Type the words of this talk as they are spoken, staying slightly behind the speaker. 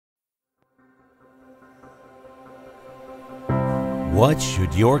What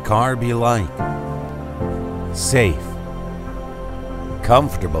should your car be like? Safe,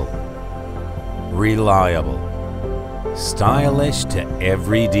 comfortable, reliable, stylish to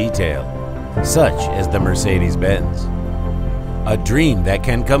every detail, such as the Mercedes-Benz. A dream that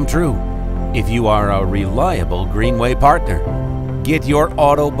can come true if you are a reliable Greenway partner. Get your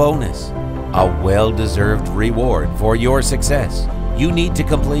Autobonus, a well-deserved reward for your success. You need to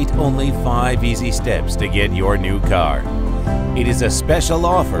complete only 5 easy steps to get your new car. It is a special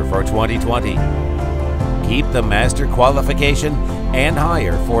offer for 2020. Keep the master qualification and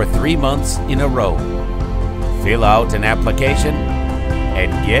higher for 3 months in a row. Fill out an application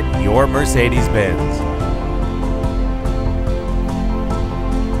and get your Mercedes-Benz.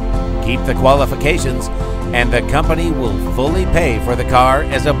 Keep the qualifications and the company will fully pay for the car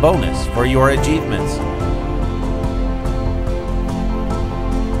as a bonus for your achievements.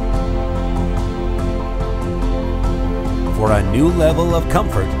 For a new level of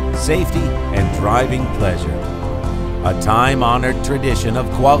comfort, safety, and driving pleasure. A time-honored tradition of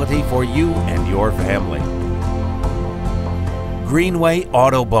quality for you and your family. Greenway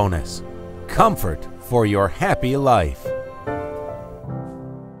Autobonus. Comfort for your happy life.